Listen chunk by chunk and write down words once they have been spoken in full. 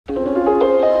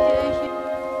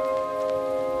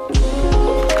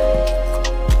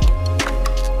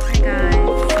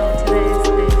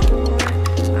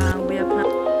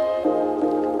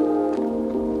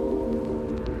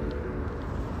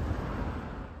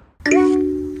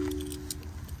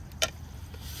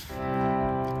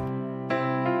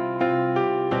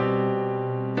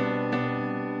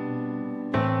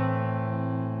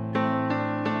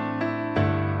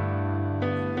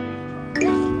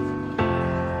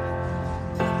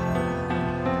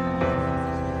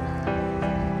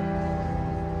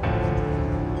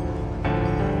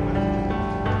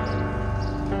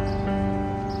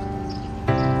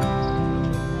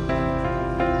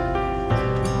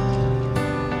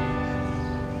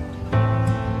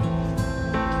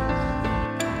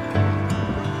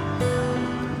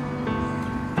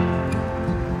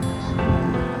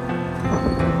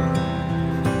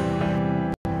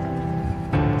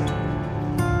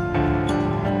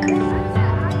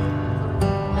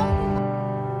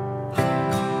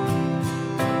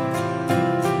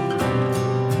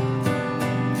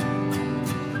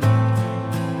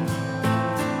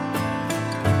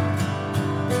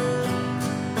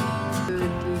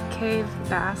Cave,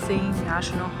 Basin,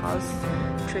 National House,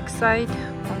 Trick Site,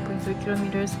 1.3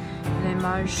 kilometers, and then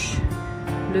Marsh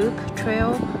Loop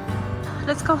Trail.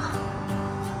 Let's go!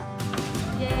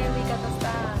 Yay, we got the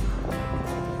stuff!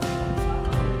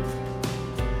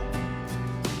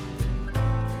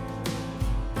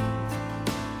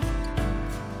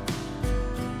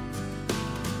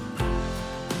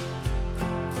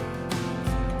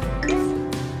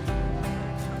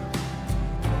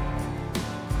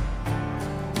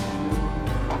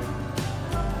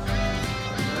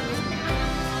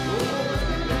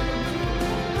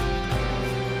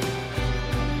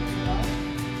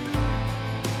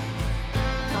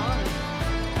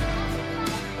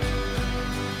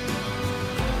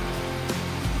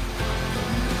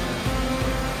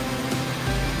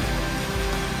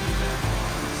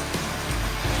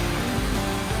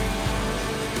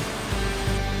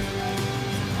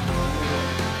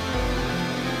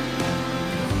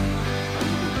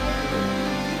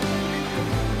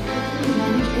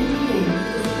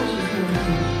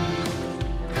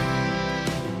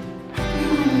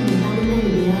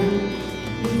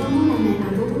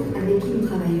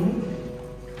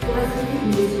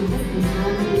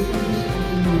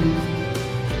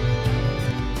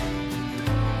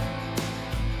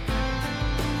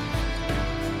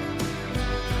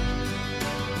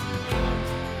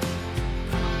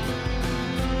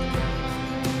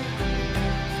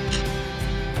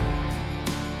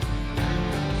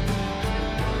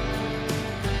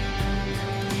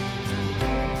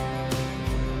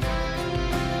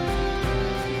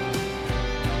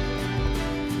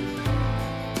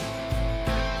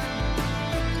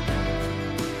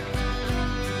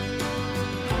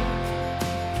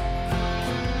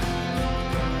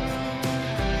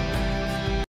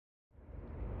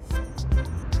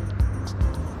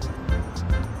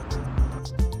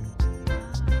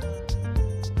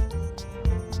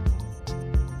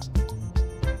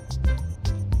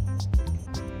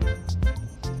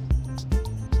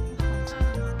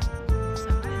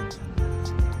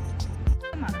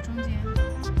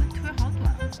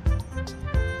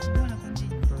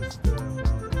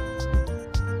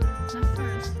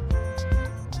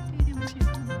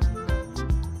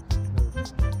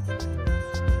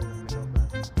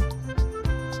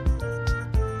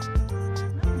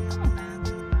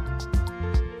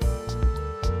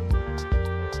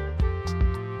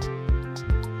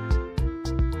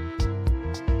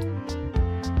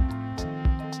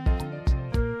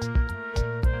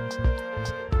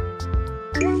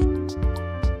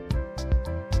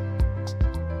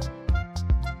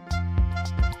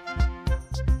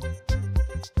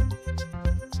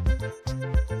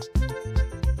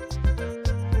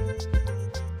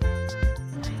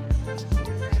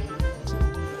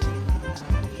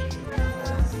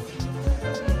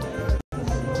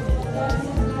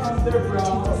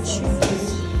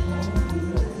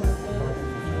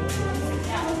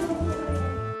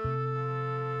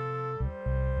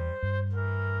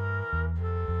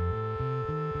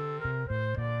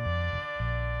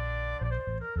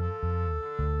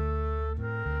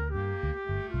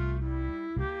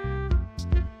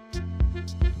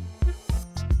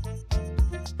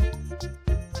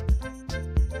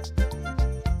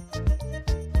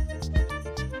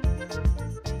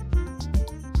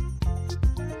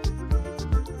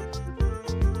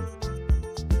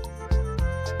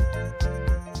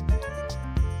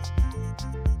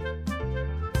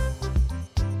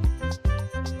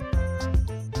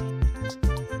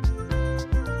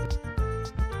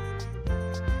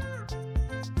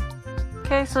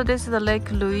 Okay, so this is the Lake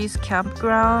Louise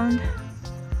Campground.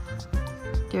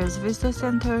 There's visitor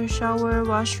center, shower,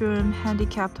 washroom,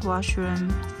 handicapped washroom,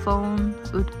 phone,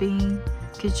 wood bin,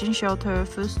 kitchen shelter,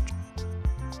 food.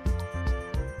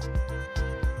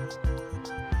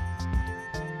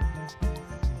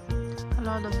 A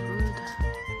lot of wood.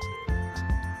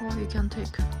 Oh, you can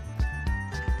take.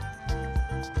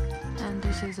 And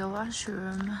this is a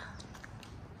washroom.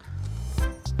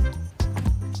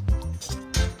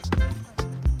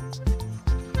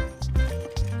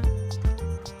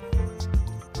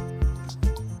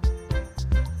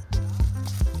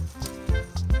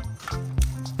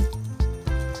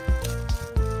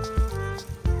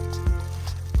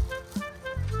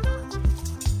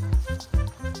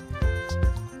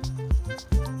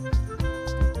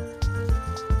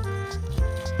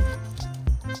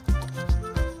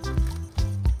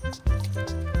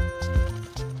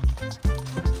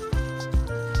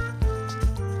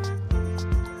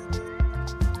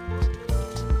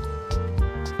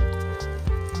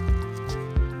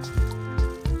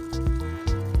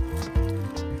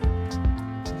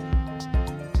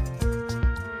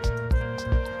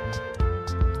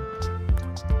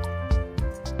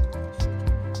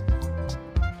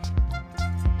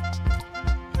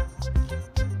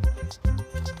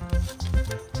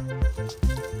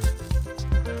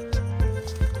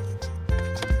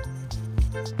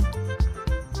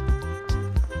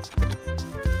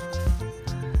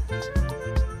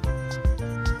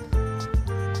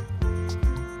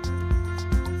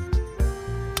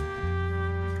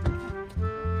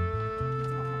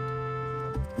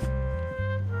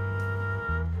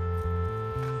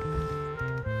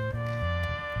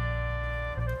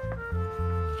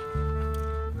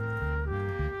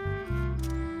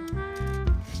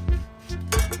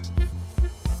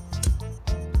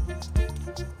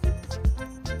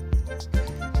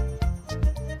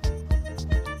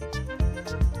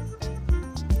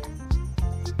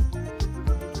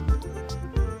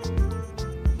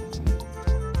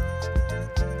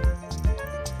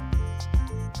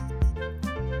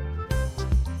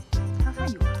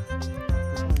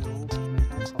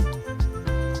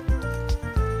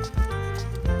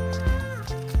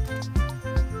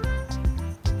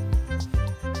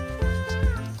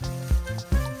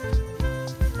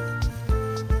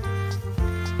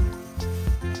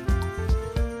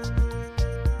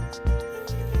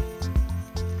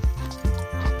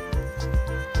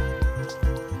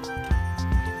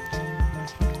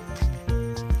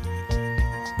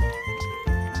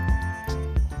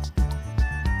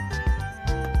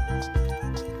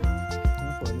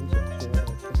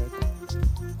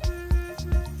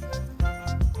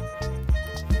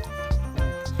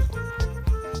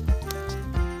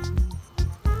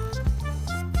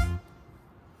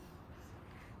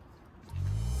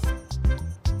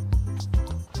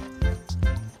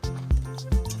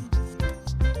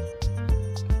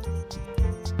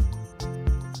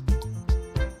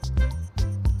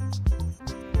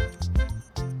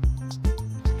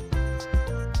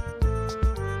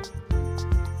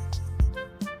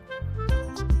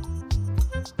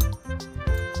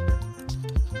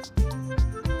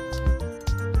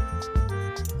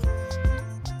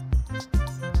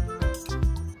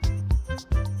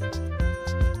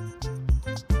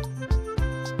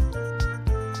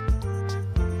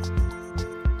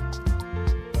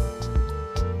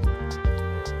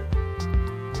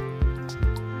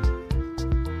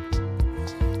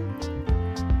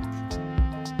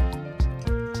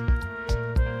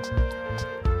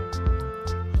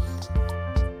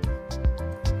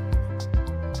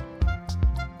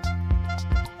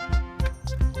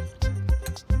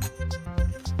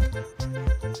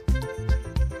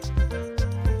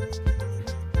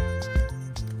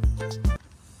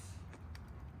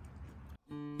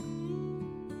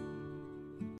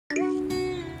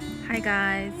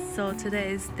 guys, so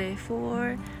today is day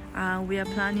 4. We are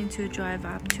planning to drive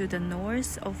up to the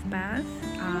north of Banff,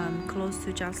 close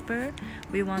to Jasper.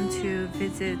 We want to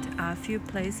visit a few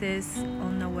places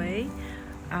on the way,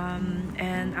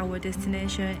 and our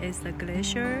destination is the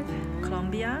glacier,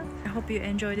 Columbia. I hope you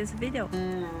enjoy this video.